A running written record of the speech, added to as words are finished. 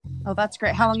Oh, that's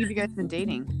great. How long have you guys been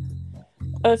dating?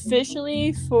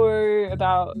 Officially for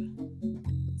about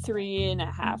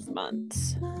 3.5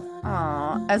 months.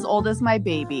 Aw, as old as my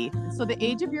baby. So the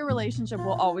age of your relationship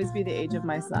will always be the age of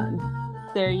my son.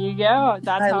 There you go.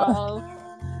 That's I how love.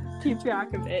 I'll keep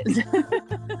track of it.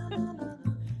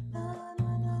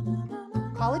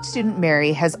 College student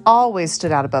Mary has always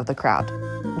stood out above the crowd,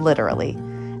 literally.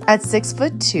 At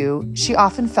 6'2", she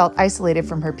often felt isolated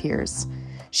from her peers.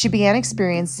 She began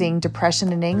experiencing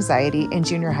depression and anxiety in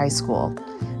junior high school.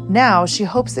 Now she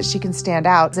hopes that she can stand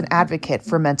out as an advocate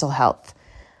for mental health.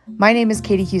 My name is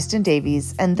Katie Houston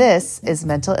Davies, and this is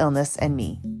Mental Illness and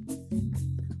Me.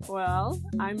 Well,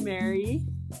 I'm Mary.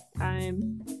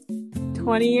 I'm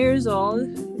 20 years old.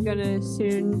 I'm gonna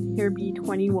soon here be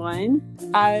 21.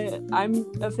 I'm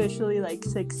officially like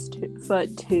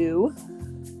 6'2",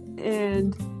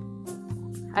 and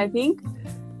I think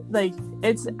like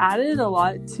it's added a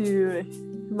lot to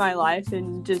my life,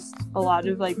 and just a lot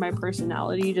of like my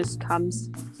personality just comes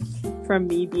from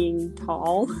me being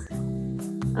tall.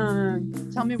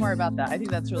 Tell me more about that. I think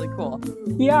that's really cool.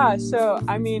 Yeah, so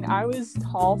I mean, I was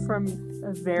tall from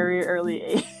a very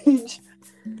early age,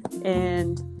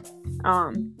 and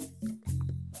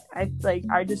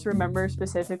I just remember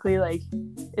specifically, like,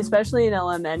 especially in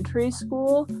elementary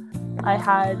school, I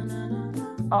had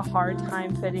a hard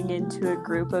time fitting into a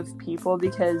group of people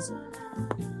because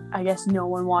I guess no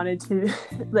one wanted to,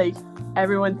 like,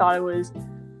 everyone thought it was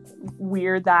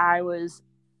weird that I was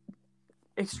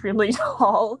extremely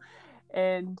tall.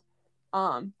 And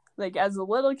like as a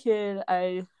little kid,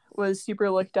 I was super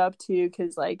looked up to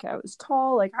because like I was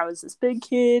tall, like I was this big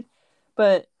kid.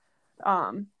 But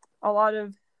a lot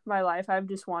of my life I've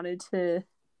just wanted to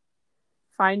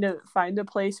find a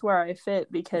place where I fit,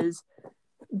 because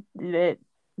it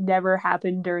never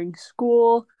happened during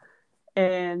school,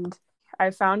 and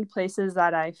I found places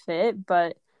that I fit,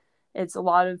 but it's a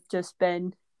lot of just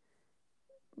been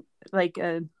like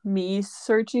a me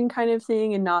searching kind of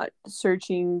thing, and not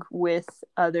searching with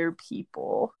other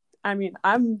people. I mean,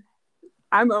 I'm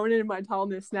owning my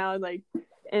tallness now, like,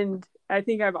 and I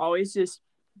think I've always just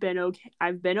been okay.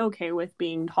 I've been okay with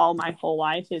being tall my whole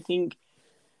life. I think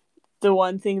the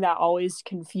one thing that always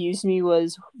confused me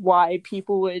was why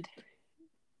people would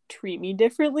treat me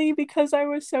differently because I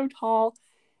was so tall.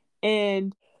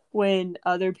 And when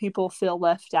other people feel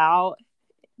left out,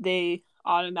 they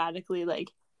automatically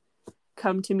like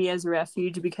come to me as a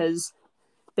refuge because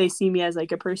they see me as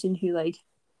like a person who like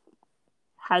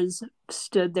has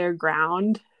stood their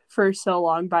ground for so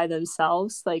long by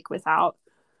themselves, like without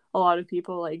a lot of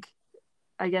people. Like,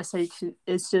 I guess like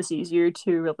it's just easier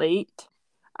to relate.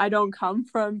 I don't come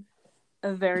from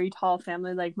a very tall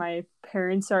family. Like, my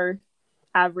parents are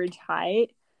average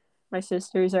height, my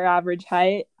sisters are average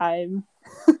height, I'm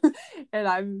and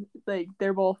I'm like,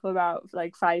 they're both about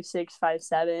like 5'6",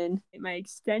 5'7". My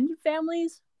extended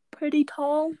family's pretty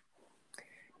tall.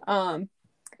 Um,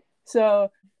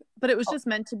 so But it was just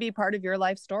meant to be part of your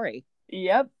life story.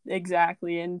 yep,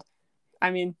 exactly. And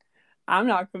I mean, I'm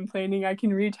not complaining. I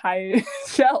can reach high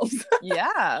shelves.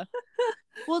 Yeah.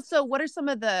 Well, so what are some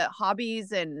of the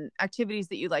hobbies and activities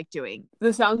that you like doing?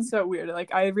 This sounds so weird.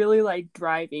 Like, I really like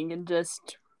driving and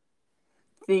just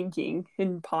thinking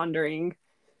and pondering.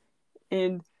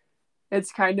 And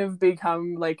it's kind of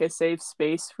become like a safe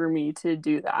space for me to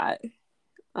do that.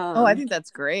 Oh, I Um, think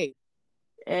that's great.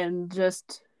 and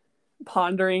just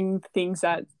pondering things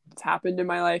that's happened in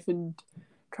my life and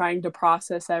trying to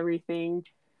process everything.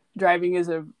 Driving is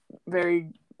a very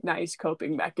nice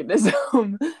coping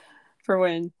mechanism for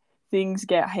when things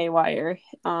get haywire.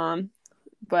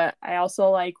 But I also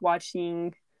like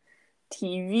watching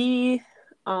TV.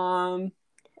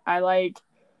 I like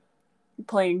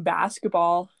playing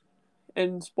basketball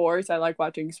and sports. I like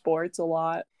watching sports a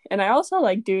lot. And I also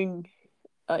like doing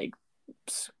like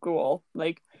school,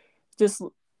 like just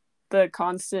the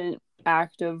constant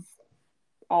act of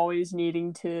always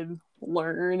needing to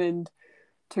learn and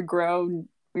to grow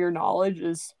your knowledge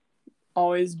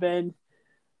always been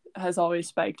has always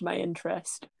spiked my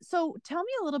interest. So tell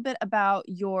me a little bit about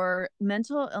your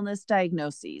mental illness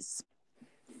diagnoses.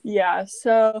 Yeah,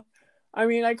 so I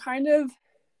mean, I kind of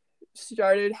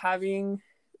started having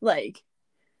like,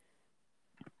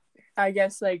 I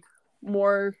guess like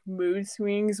more mood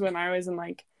swings when I was in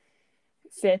like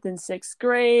 5th and 6th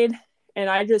grade, and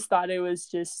I just thought it was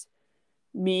just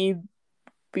me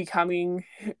becoming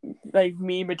like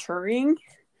me maturing.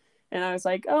 And I was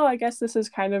like, oh, I guess this is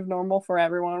kind of normal for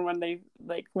everyone when they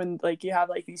when you have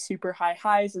like these super high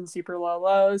highs and super low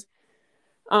lows.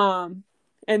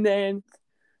 And then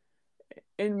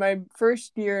in my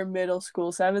first year of middle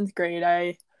school, 7th grade,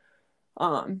 I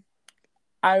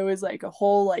I was like a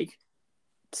whole like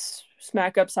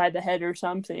smack upside the head or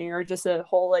something, or just a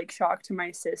whole like shock to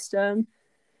my system,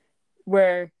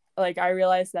 where like I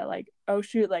realized that like, oh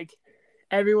shoot, like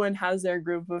everyone has their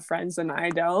group of friends and I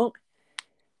don't.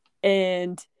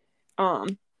 And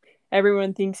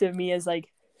everyone thinks of me as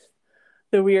like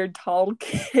the weird tall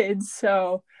kid.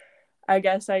 So I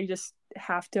guess I just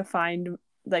have to find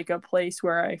like a place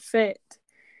where I fit.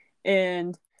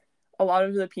 And a lot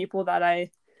of the people that I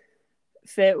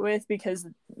fit with, because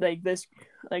like this,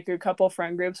 like a couple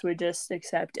friend groups would just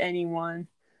accept anyone.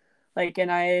 Like,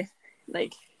 and I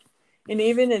like, and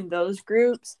even in those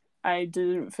groups, I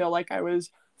didn't feel like I was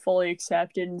fully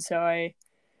accepted. And so I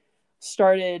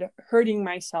started hurting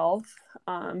myself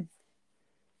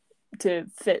to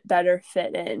better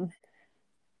fit in.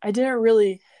 I didn't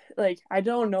really like, I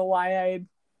don't know why I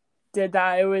did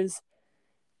that.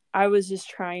 I was just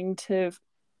trying to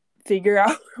figure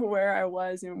out where I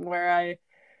was and where I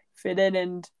fit in.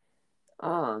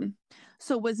 And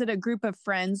so was it a group of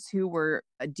friends who were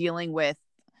dealing with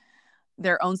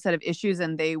their own set of issues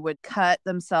and they would cut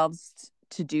themselves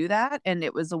to do that, and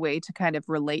it was a way to kind of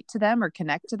relate to them or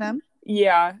connect to them?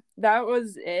 Yeah, that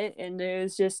was it. And it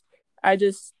was just, I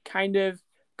just kind of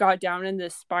got down in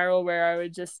this spiral where I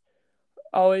would just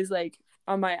always like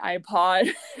on my iPod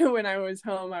when I was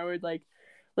home, I would like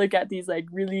look at these like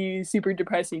really super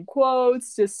depressing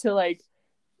quotes just to like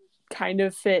kind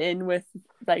of fit in with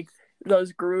like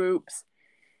those groups.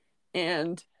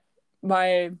 And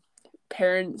my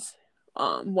parents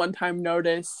one time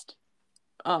noticed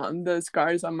the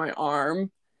scars on my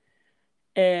arm,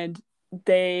 and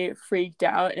they freaked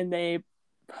out and they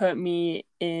put me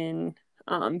in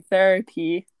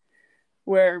therapy,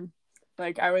 where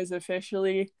like I was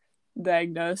officially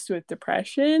diagnosed with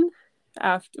depression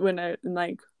after when I in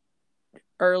like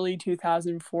early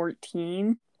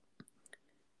 2014.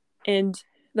 And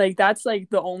like that's like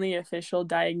the only official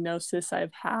diagnosis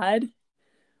I've had,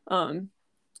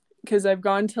 because I've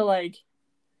gone to like,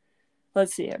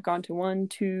 let's see, I've gone to 1,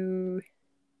 2,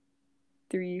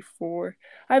 3, 4.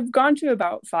 I've gone to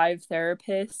about 5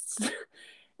 therapists,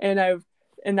 and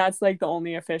that's like the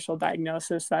only official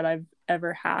diagnosis that I've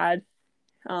ever had.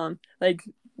 Like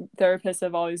therapists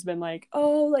have always been like,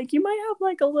 oh, like you might have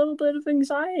like a little bit of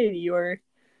anxiety, or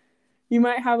you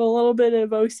might have a little bit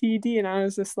of OCD, and I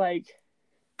was just like,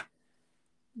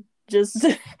 just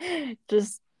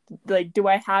like, do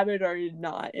I have it or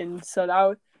not? And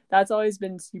so that's always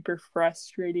been super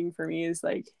frustrating for me, is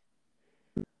like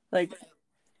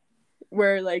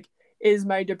where like, is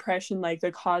my depression like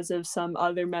the cause of some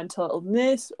other mental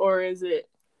illness, or is it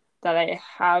that I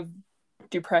have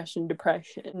depression?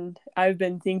 I've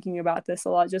been thinking about this a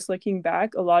lot, just looking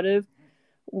back. A lot of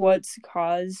what's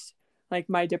caused like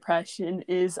my depression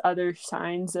is other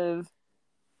signs of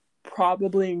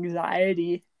probably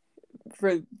anxiety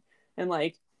and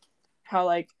like how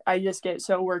like I just get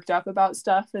so worked up about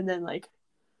stuff, and then like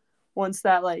once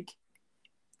that like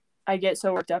I get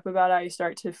so worked up about it, I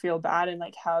start to feel bad and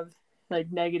like have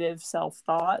like negative self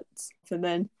thoughts, and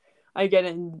then I get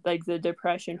in like the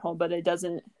depression hole, but it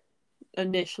doesn't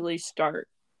initially start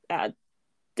at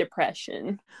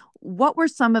depression. What were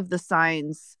some of the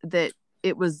signs that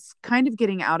it was kind of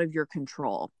getting out of your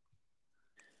control?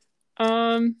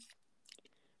 A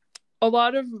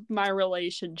lot of my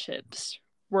relationships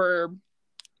were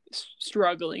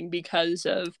struggling because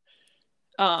of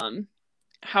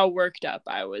how worked up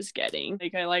I was getting.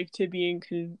 Like I like to be in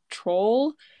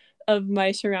control of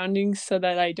my surroundings so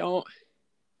that I don't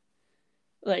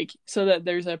like, so that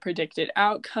there's a predicted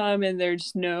outcome and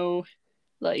there's no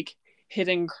like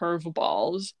hidden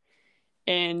curveballs.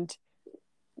 And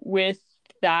with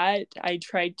that, I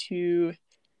tried to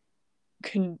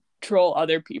control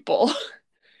other people.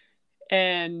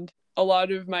 And a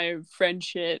lot of my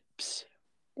friendships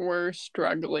were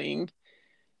struggling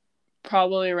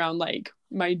probably around like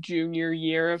my junior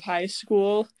year of high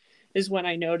school is when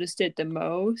I noticed it the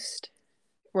most,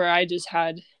 where I just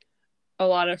had a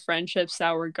lot of friendships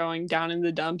that were going down in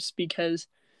the dumps because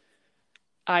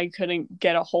I couldn't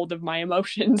get a hold of my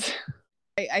emotions.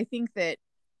 I think that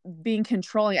being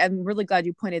controlling, I'm really glad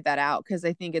you pointed that out, because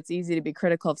I think it's easy to be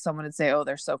critical of someone and say, oh,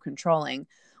 they're so controlling.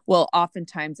 Well,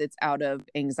 oftentimes it's out of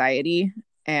anxiety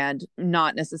and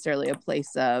not necessarily a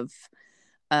place of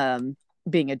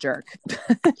being a jerk.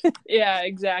 Yeah,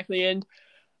 exactly. And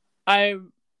I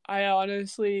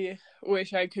honestly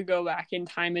wish I could go back in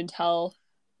time and tell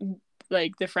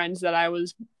like the friends that I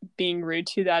was being rude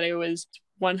to that it was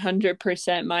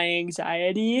 100% my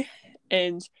anxiety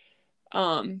and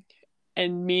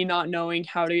me not knowing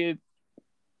how to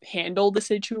handle the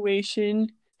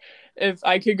situation. if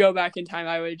I could go back in time,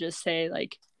 I would just say,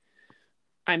 like,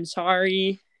 I'm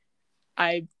sorry.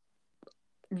 I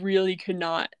really could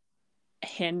not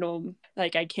handle,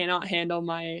 like, I cannot handle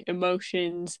my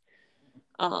emotions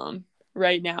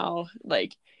right now.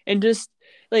 Like, and just,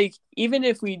 like, even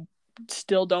if we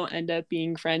still don't end up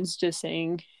being friends, just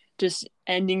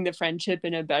ending the friendship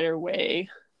in a better way.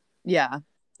 Yeah.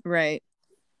 Right.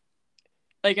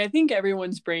 Like, I think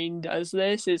everyone's brain does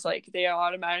this, is like they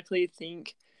automatically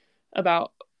think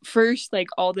about first, like,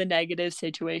 all the negative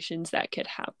situations that could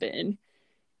happen,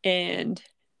 and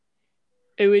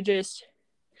it would just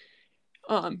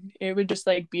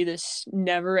like be this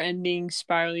never ending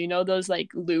spiral, you know, those like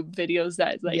loop videos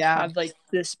that like have like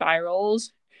the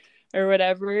spirals or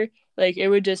whatever. Like, it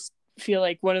would just feel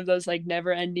like one of those like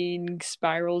never ending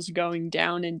spirals going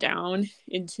down and down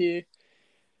into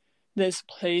this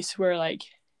place where, like,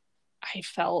 I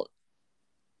felt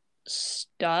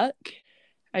stuck.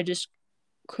 I just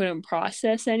couldn't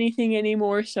process anything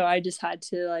anymore, so I just had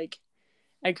to, like,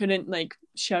 I couldn't like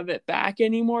shove it back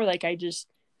anymore. Like, I just,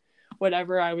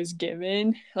 whatever I was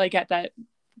given, like, at that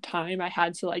time, I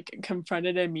had to like confront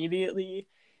it immediately.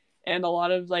 And a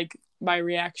lot of like my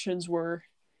reactions were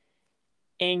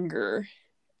anger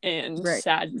and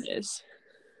sadness.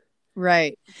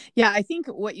 Right. Yeah, I think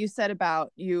what you said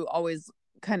about you always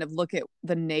kind of look at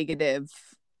the negative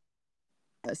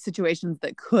situations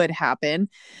that could happen.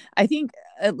 I think,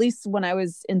 at least when I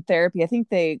was in therapy, I think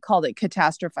they called it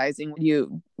catastrophizing, when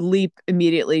you leap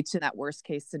immediately to that worst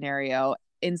case scenario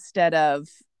instead of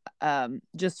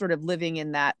just sort of living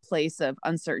in that place of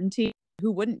uncertainty.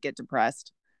 Who wouldn't get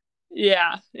depressed?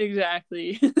 Yeah,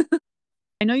 exactly.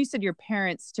 I know you said your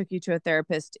parents took you to a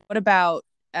therapist. What about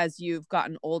as you've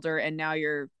gotten older and now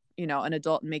you're, an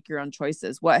adult and make your own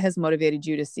choices? What has motivated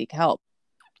you to seek help?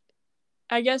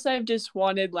 I guess I've just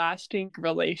wanted lasting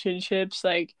relationships.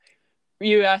 Like,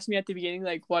 you asked me at the beginning,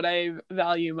 like, what I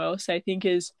value most, I think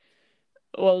is,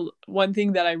 well, one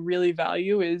thing that I really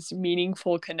value is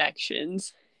meaningful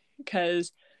connections.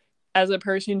 Because as a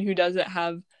person who doesn't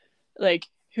have, like,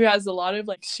 who has a lot of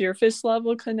like surface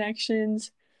level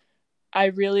connections, I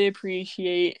really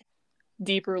appreciate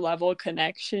deeper level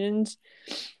connections.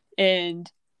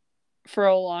 And for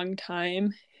a long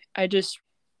time, I just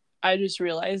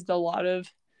realized a lot of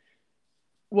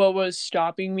what was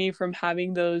stopping me from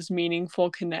having those meaningful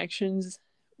connections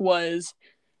was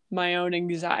my own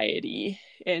anxiety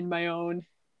and my own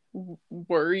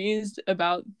worries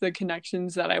about the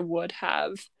connections that I would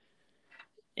have.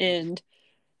 And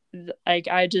like,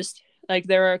 I just, like,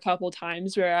 there were a couple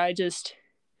times where I just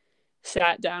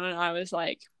sat down and I was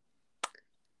like,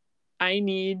 I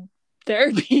need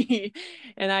therapy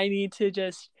and I need to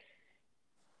just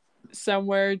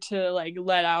somewhere to like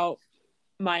let out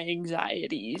my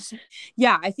anxieties.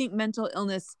 Yeah, I think mental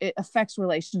illness, it affects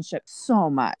relationships so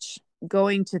much.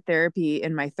 Going to therapy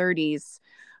in my 30s,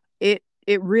 it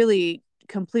really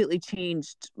completely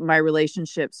changed my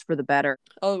relationships for the better.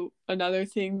 Oh, another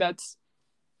thing that's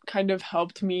kind of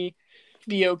helped me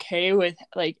be okay with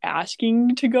like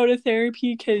asking to go to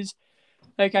therapy, because,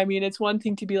 like, I mean, it's one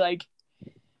thing to be like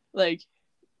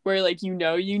where, like, you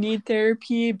know, you need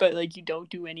therapy but like you don't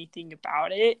do anything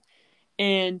about it,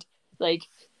 and like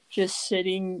just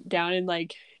sitting down and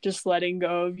like just letting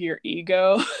go of your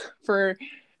ego for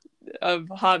a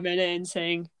hot minute and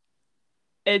saying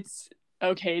it's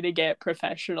okay to get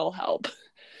professional help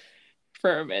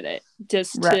for a minute,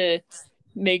 just to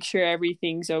make sure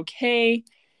everything's okay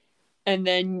and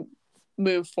then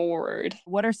move forward.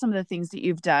 What are some of the things that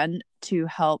you've done to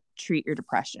help treat your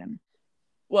depression?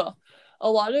 Well, a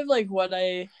lot of like what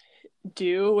I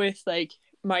do with like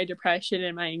my depression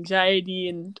and my anxiety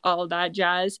and all that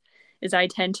jazz is I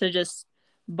tend to just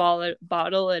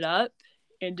bottle it up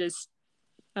and just,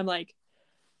 I'm like,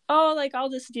 oh, like, I'll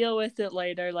just deal with it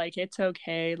later, like, it's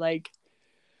okay, like,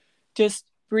 just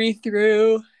breathe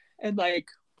through and like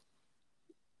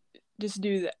just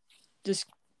do that, just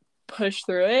push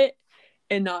through it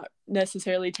and not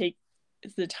necessarily take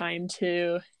the time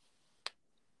to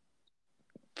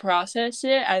process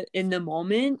it in the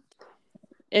moment.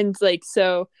 And like,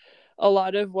 so a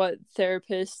lot of what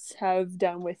therapists have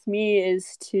done with me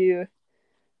is to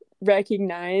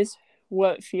recognize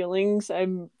what feelings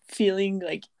I'm feeling,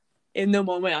 like, in the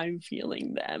moment I'm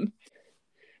feeling them.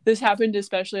 This happened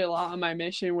especially a lot on my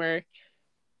mission, where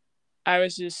I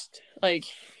was just like,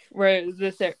 where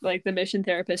the mission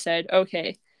therapist said,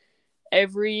 okay,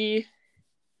 every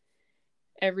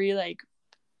like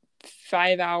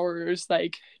 5 hours,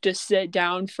 like, just sit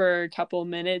down for a couple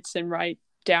minutes and write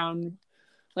down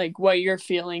like what you're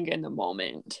feeling in the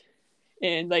moment.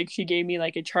 And like, she gave me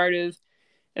like a chart of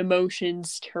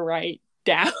emotions to write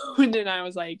down. And I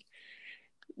was like,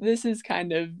 this is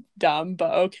kind of dumb,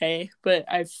 but okay. But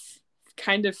I've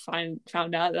kind of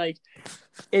found out like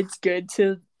it's good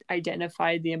to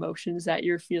identify the emotions that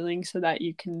you're feeling so that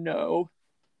you can know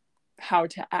how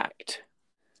to act.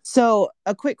 So,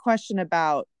 a quick question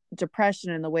about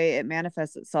depression and the way it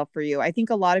manifests itself for you. I think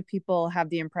a lot of people have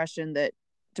the impression that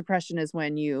depression is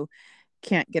when you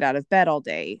can't get out of bed all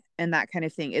day and that kind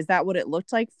of thing. Is that what it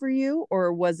looked like for you,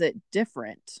 or was it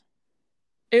different?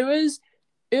 It was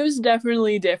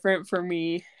definitely different for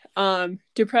me.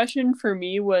 Depression for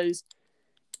me was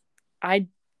I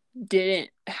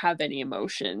didn't have any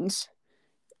emotions,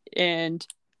 and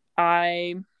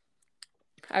I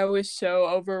was so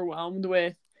overwhelmed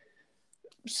with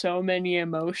so many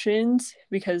emotions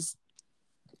because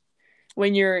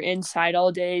when you're inside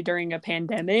all day during a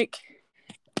pandemic,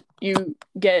 you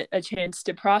get a chance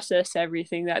to process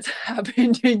everything that's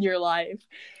happened in your life.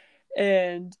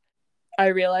 And I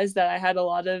realized that I had a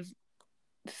lot of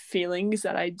feelings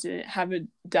that I haven't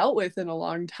dealt with in a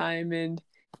long time. And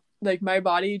like my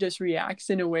body just reacts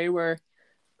in a way where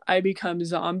I become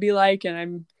zombie-like,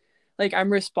 and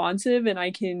I'm responsive and I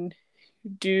can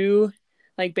do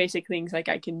like basic things. Like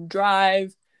I can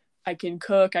drive, I can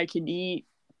cook, I can eat,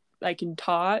 I can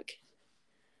talk,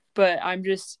 but I'm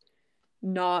just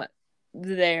not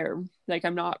there. Like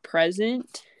I'm not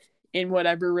present in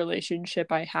whatever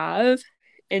relationship I have.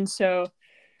 And so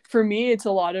for me, it's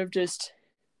a lot of just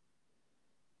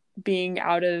being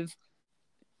out of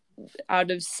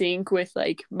sync with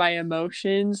like my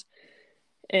emotions,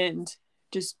 and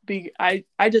I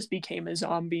just became a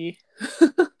zombie.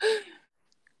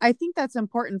 I think that's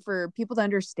important for people to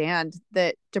understand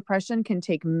that depression can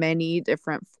take many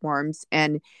different forms,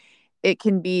 and it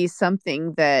can be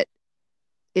something that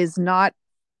is not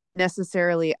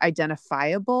necessarily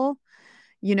identifiable.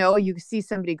 You know, you see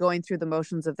somebody going through the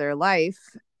motions of their life,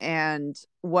 and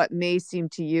what may seem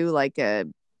to you like a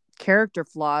character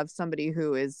flaw of somebody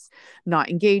who is not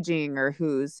engaging or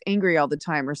who's angry all the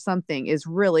time or something is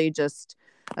really just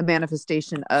a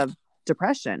manifestation of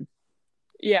depression.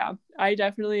 Yeah, I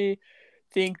definitely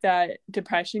think that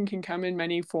depression can come in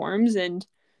many forms, and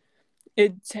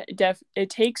it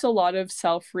takes a lot of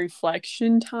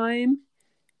self-reflection time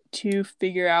to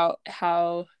figure out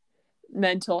how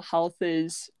mental health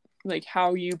is, like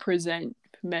how you present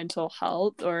mental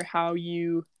health or how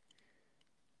you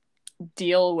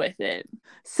deal with it.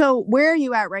 So, where are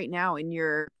you at right now in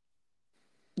your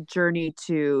journey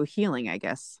to healing, I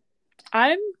guess?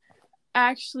 I'm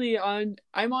actually I'm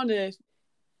on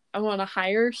a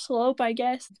higher slope, I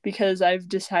guess, because I've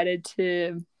decided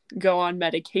to go on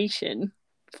medication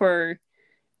for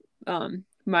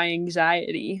my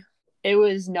anxiety. It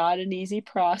was not an easy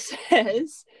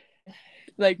process.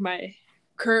 Like my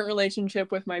current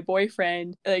relationship with my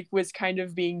boyfriend like was kind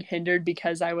of being hindered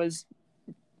because I was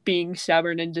being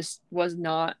stubborn and just was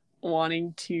not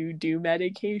wanting to do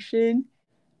medication.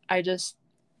 I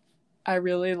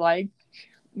really like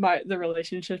the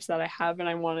relationships that I have, and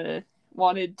I didn't want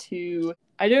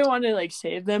to like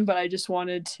save them, but I just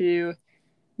wanted to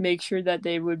make sure that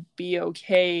they would be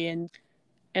okay, and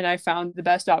I found the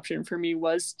best option for me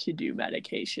was to do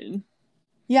medication.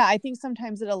 Yeah, I think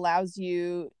sometimes it allows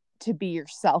you to be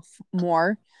yourself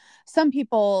more. Some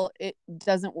people, it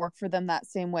doesn't work for them that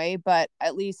same way, but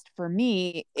at least for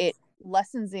me, it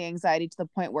lessens the anxiety to the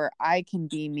point where I can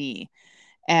be me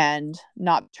and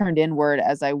not turned inward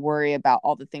as I worry about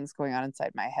all the things going on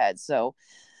inside my head. So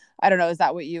I don't know, is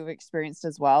that what you've experienced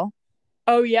as well?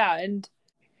 Oh yeah, and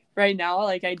right now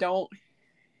like I don't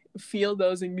feel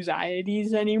those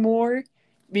anxieties anymore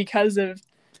because of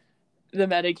the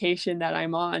medication that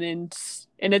I'm on, and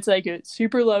it's like a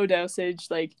super low dosage.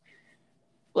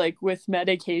 Like with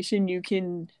medication you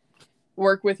can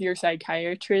work with your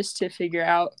psychiatrist to figure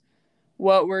out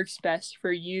what works best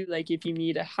for you, like if you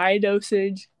need a high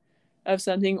dosage of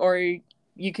something or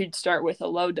you could start with a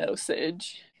low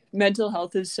dosage. Mental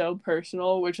health is so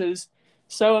personal, which is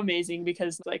so amazing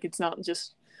because like it's not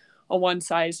just a one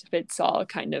size fits all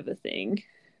kind of a thing.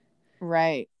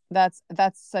 Right. That's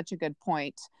such a good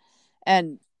point.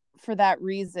 And for that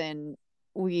reason,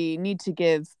 we need to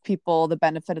give people the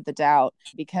benefit of the doubt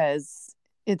because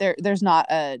there's not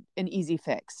an easy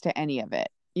fix to any of it,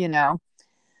 you know?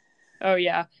 Oh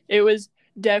yeah, it was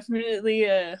definitely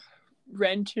a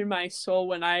wrench in my soul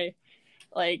when I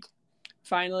like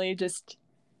finally just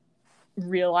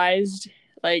realized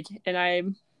like and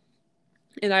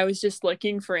I was just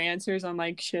looking for answers on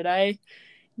like should I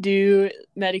do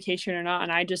medication or not,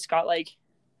 and I just got like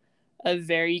a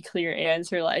very clear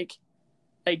answer like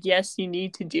yes, you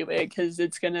need to do it because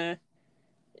it's gonna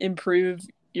improve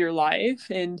your life.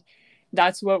 And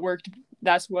that's what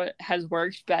has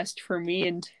worked best for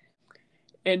me.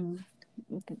 And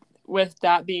with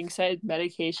that being said,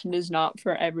 medication is not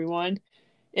for everyone.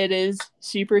 It is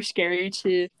super scary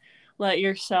to let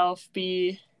yourself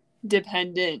be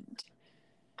dependent,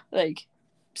 like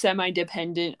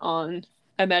semi-dependent on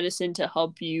a medicine to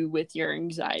help you with your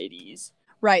anxieties.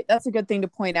 Right. That's a good thing to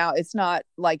point out. It's not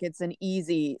like it's an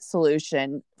easy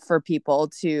solution for people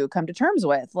to come to terms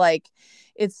with. Like,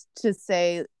 it's to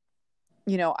say,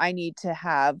 I need to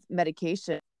have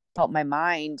medication to help my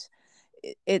mind.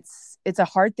 It's a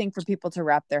hard thing for people to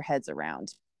wrap their heads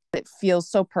around. It feels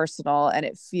so personal, and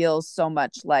it feels so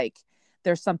much like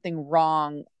there's something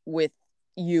wrong with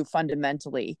you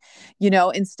fundamentally,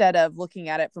 instead of looking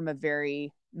at it from a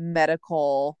very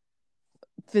medical,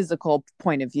 physical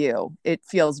point of view. It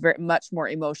feels very much more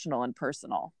emotional and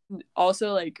personal.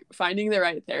 Also, like, finding the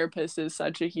right therapist is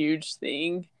such a huge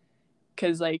thing,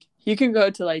 because like you can go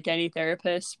to like any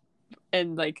therapist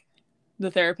and like the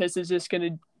therapist is just going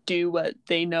to do what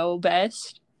they know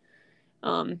best.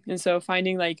 And so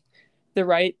finding like the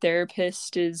right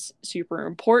therapist is super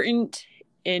important.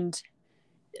 And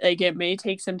like, it may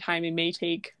take some time. It may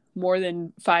take more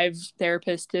than 5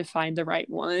 therapists to find the right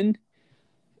one.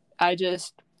 I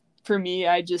just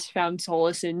found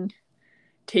solace in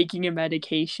taking a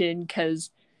medication, because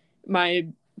my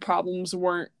problems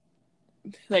weren't,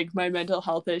 like, my mental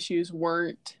health issues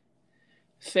weren't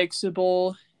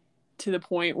fixable to the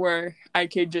point where I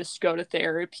could just go to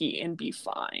therapy and be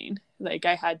fine. Like,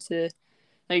 I had to,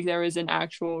 like, there was an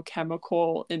actual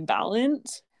chemical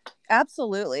imbalance.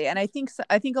 Absolutely. And I think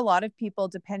a lot of people,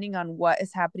 depending on what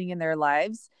is happening in their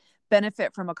lives,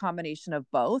 benefit from a combination of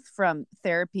both, from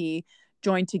therapy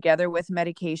joined together with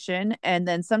medication. And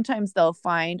then sometimes they'll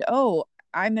find, oh,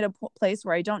 I'm at a place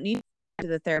where I don't need to go to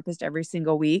the therapist every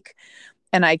single week,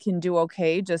 and I can do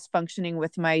okay just functioning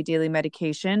with my daily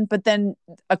medication. But then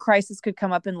a crisis could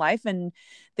come up in life, and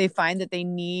they find that they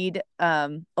need a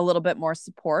little bit more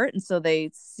support. And so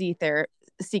they seek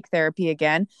therapy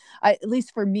again. At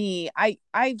least for me,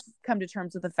 I've come to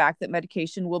terms with the fact that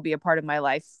medication will be a part of my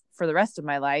life for the rest of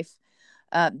my life,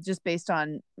 just based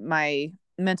on my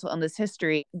mental illness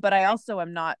history. But I also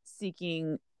am not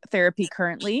seeking therapy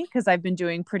currently, because I've been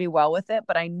doing pretty well with it.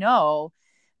 But I know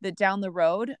that down the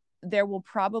road, there will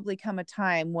probably come a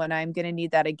time when I'm going to need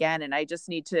that again. And I just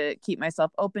need to keep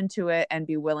myself open to it and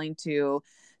be willing to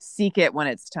seek it when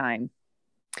it's time.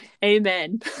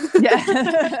 Amen.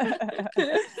 Yeah.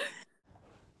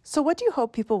 So what do you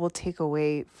hope people will take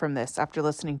away from this after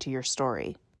listening to your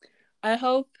story? I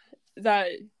hope that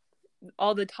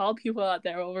all the tall people out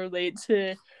there will relate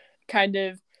to kind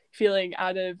of feeling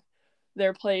out of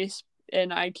their place.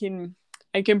 And I can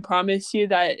promise you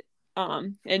that,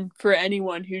 and for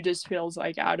anyone who just feels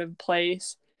like out of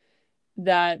place,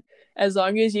 that as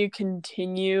long as you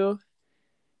continue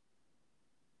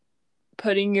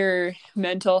putting your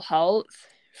mental health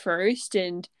first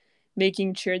and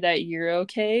making sure that you're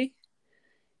okay,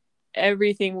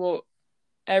 everything will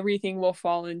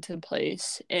fall into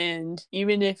place. And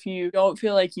even if you don't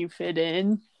feel like you fit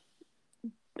in,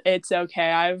 it's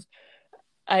okay.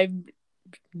 I've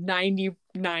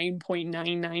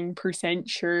 99.99%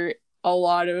 sure a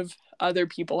lot of other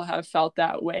people have felt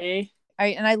that way.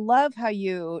 I love how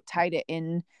you tied it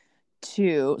in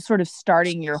to sort of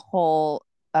starting your whole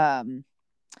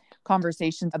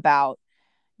conversation about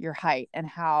your height, and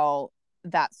how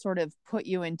that sort of put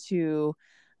you into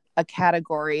a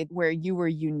category where you were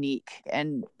unique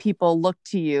and people looked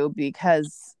to you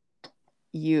because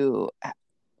you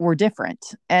were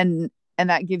different. And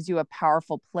that gives you a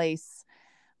powerful place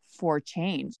for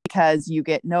change, because you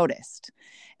get noticed,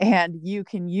 and you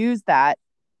can use that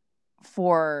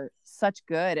for such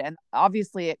good. And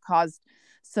obviously it caused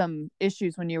some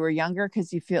issues when you were younger,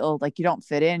 because you feel like you don't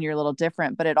fit in, you're a little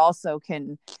different, but it also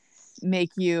can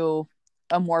make you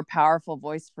a more powerful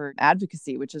voice for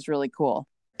advocacy, which is really cool.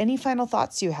 Any final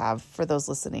thoughts you have for those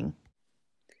listening?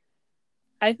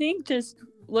 I think just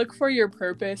look for your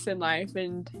purpose in life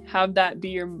and have that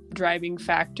be your driving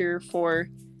factor for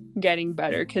getting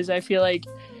better. Because I feel like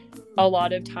a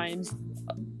lot of times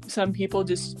some people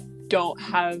just don't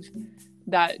have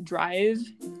that drive,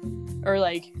 or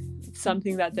like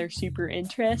something that they're super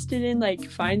interested in. Like,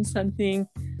 find something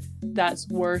that's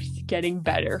worth getting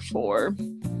better for.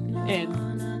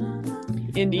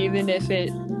 And even if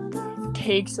it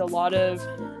takes a lot of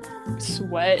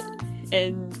sweat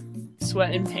and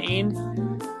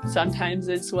pain, sometimes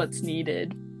it's what's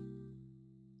needed.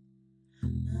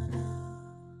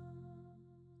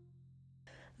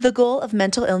 The goal of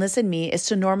Mental Illness and Me is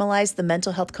to normalize the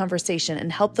mental health conversation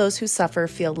and help those who suffer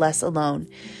feel less alone.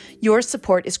 Your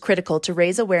support is critical to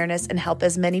raise awareness and help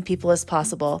as many people as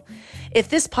possible. If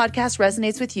this podcast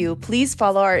resonates with you, please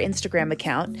follow our Instagram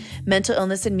account, Mental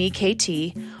Illness and Me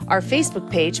KT, our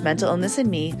Facebook page, Mental Illness and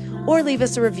Me, or leave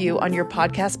us a review on your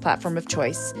podcast platform of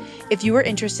choice. If you are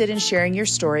interested in sharing your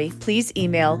story, please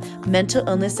email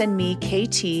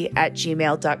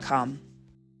mentalillnessandmekt@gmail.com.